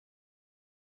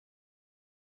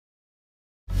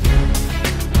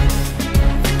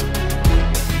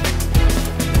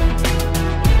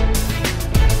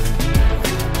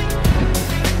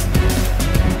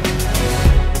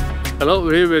Hello,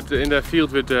 we're here in the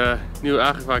field with the new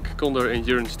Agrifac Condor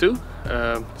Endurance II.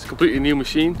 It's a completely new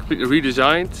machine, completely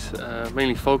redesigned,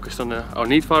 mainly focused on our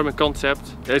need farming concept.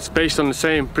 It's based on the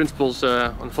same principles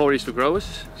on 4E's for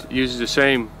growers. It uses the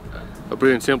same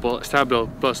brilliant simple Stablo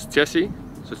Plus chassis,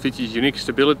 so it features unique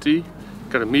stability,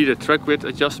 got a meter track width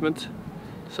adjustment,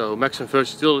 so maximum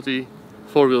versatility,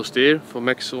 4-wheel steer for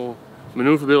maximal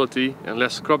maneuverability and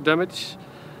less crop damage.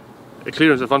 A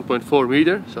clearance of 1.4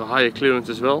 meter, so higher clearance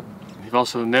as well. We've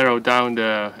also narrowed down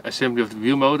the assembly of the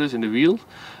wheel motors in the wheel,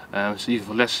 so even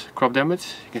for less crop damage.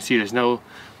 You can see there's no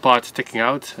part sticking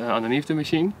out underneath the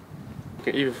machine. You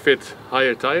can even fit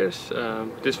higher tires.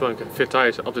 This one can fit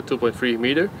tires up to 2.3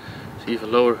 meter, so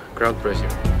even lower ground pressure.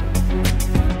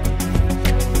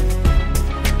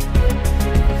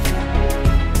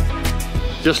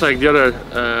 Just like the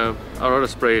other, our other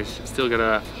sprayers, it's still got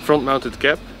a front-mounted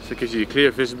cap, so it gives you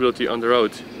clear visibility on the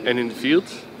road and in the field.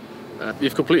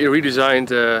 We've completely redesigned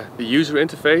the user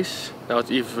interface. Now it's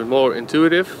even more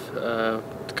intuitive.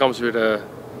 It comes with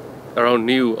our own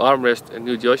new armrest and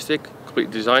new joystick,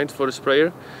 completely designed for the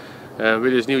sprayer.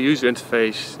 With this new user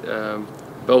interface,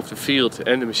 both the field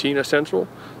and the machine are central.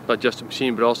 Not just the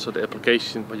machine, but also the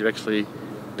application, what you're actually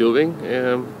doing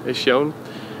is shown,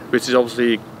 which is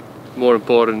obviously more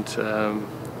important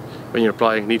when you're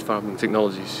applying need farming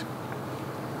technologies.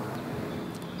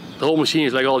 The whole machine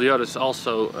is like all the others,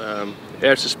 also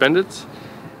air suspended,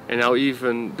 and now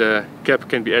even the cap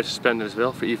can be air suspended as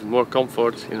well for even more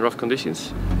comfort in rough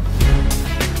conditions.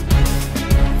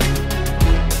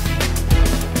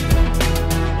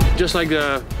 Just like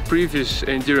the previous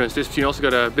Endurance, this machine also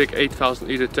got a big 8,000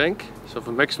 liter tank, so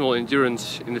for maximal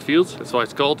endurance in the field. That's why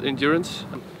it's called Endurance.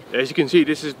 As you can see,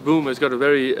 this boom has got a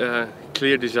very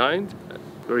clear design,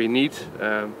 very neat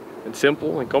and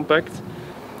simple and compact.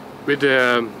 With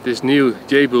this new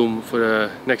J-boom for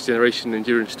the next generation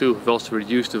Endurance 2, we've also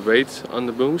reduced the weight on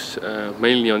the booms,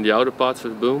 mainly on the outer parts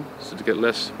of the boom, so to get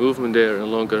less movement there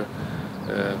and longer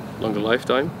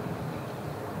lifetime.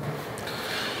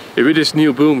 With this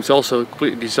new boom, it's also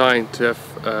completely designed to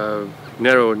have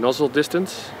narrow nozzle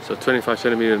distance, so 25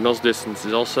 centimeter nozzle distance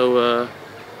is also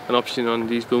an option on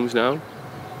these booms now.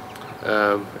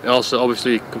 And also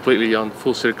obviously completely on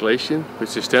full circulation,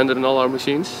 which is standard in all our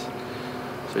machines.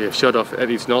 So you have shut off at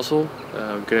each nozzle.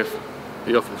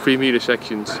 You offer 3 meter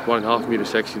sections, 1.5 meter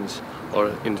sections, or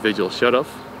individual shut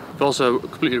off. We've also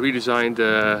completely redesigned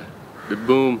the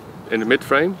boom in the mid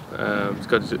frame. It's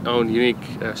got its own unique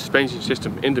suspension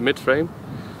system in the mid frame.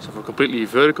 So for completely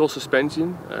vertical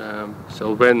suspension.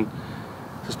 So when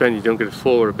suspended, you don't get a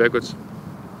forward or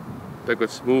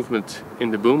backwards movement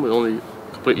in the boom, but only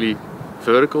completely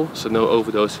vertical, so no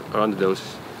overdose or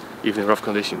underdose, even in rough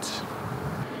conditions.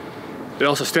 It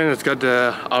also standard got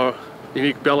our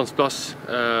unique Balance Plus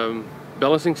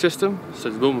balancing system,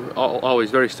 so the boom always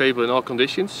very stable in all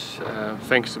conditions,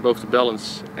 thanks to both the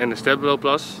Balance and the Stablo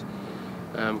Plus.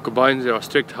 Combined with our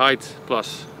strict height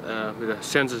plus with the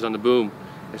sensors on the boom,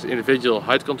 there's individual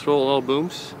height control on all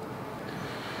booms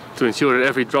to ensure that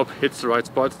every drop hits the right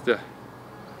spot. The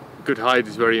good height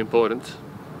is very important.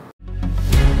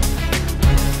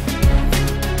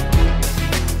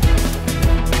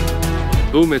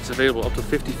 Boom, it's available up to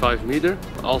 55 meter,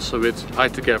 also with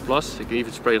Height to Care Plus. You can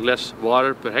even spray less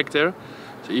water per hectare,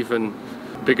 so even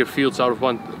bigger fields out of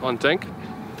one tank.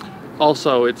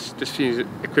 Also, this machine is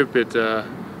equipped with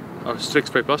our strict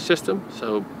spray plus system,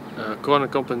 so corner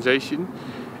compensation,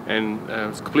 and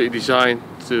it's completely designed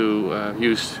to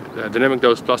use dynamic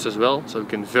dose plus as well, so we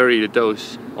can vary the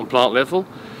dose on plant level.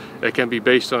 It can be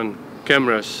based on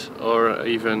cameras or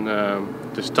even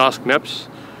just task maps,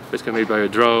 which can be by a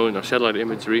drone or satellite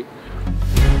imagery.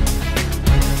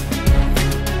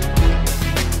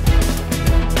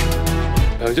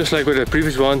 Just like with the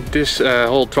previous one, this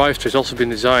whole drivetrain has also been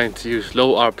designed to use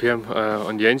low RPM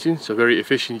on the engine, so very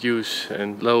efficient use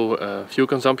and low fuel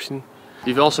consumption.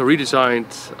 We've also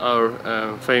redesigned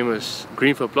our famous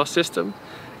Greenfield Plus system.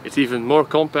 It's even more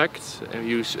compact and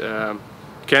we use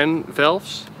can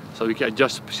valves, so we can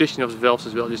adjust the position of the valves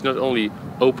as well. It's not only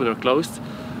open or closed,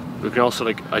 we can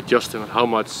also adjust them how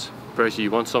much pressure you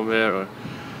want somewhere, or,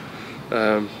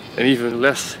 and even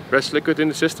less rest liquid in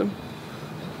the system.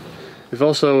 We've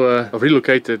also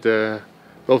relocated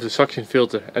both the suction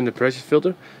filter and the pressure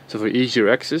filter, so for easier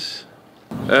access.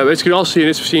 As you can also see in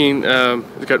this machine,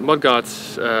 it's got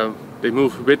mudguards. They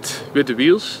move with the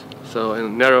wheels, so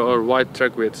in narrow or wide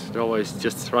track width, they're always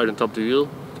just right on top of the wheel,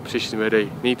 the position where they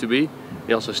need to be.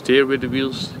 They also steer with the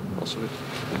wheels, also on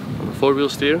the 4-wheel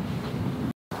steer.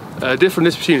 Different in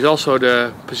this machine is also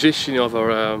the position of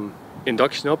our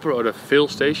induction hopper, or the fill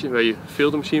station where you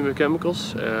fill the machine with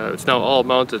chemicals. It's now all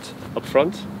mounted up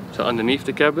front, so underneath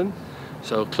the cabin,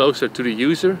 so closer to the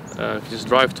user. If you just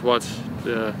drive towards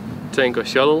the tank or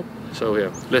shuttle, so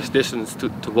yeah, less distance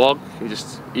to walk,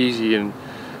 just easy and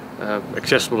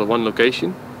accessible at one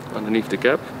location underneath the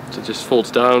cab. So it just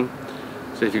folds down,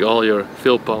 so you all your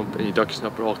fill pump and induction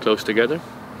hopper all close together.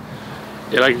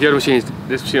 Yeah, like the other machines,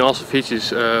 this machine also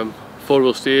features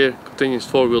 4-wheel steer, continuous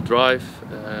 4-wheel drive,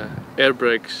 air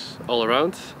brakes all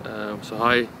around, so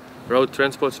high road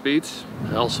transport speeds,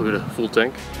 also with a full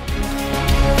tank.